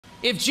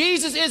If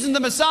Jesus isn't the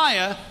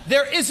Messiah,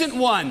 there isn't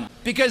one,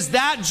 because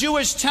that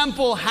Jewish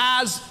temple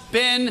has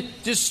been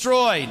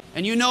destroyed.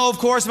 And you know, of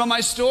course, about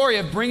my story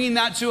of bringing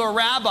that to a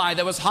rabbi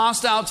that was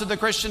hostile to the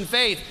Christian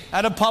faith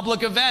at a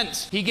public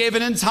event. He gave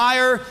an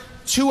entire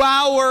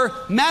 2-hour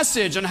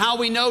message on how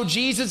we know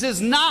Jesus is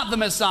not the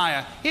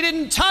Messiah. He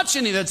didn't touch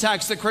any of the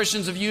texts that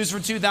Christians have used for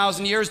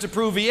 2,000 years to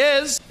prove he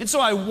is. And so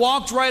I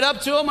walked right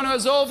up to him when it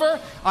was over.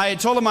 I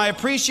told him I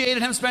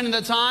appreciated him spending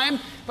the time.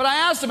 But I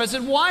asked him, I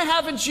said, why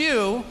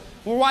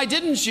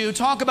didn't you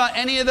talk about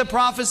any of the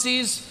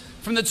prophecies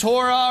from the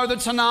Torah or the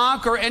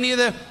Tanakh or any of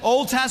the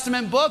Old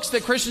Testament books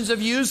that Christians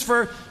have used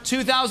for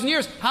 2,000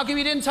 years? How come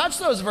you didn't touch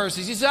those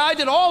verses? He said, I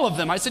did all of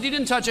them. I said, you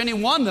didn't touch any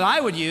one that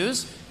I would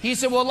use. He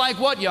said, well, like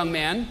what, young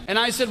man? And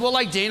I said, well,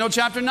 like Daniel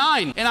chapter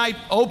 9. And I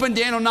opened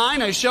Daniel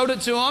 9. I showed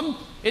it to him.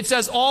 It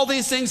says all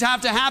these things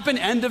have to happen.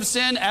 End of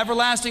sin,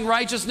 everlasting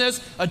righteousness,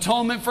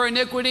 atonement for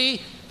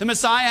iniquity. The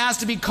Messiah has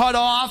to be cut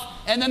off.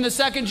 And then the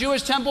second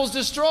Jewish temple is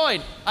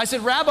destroyed. I said,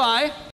 Rabbi,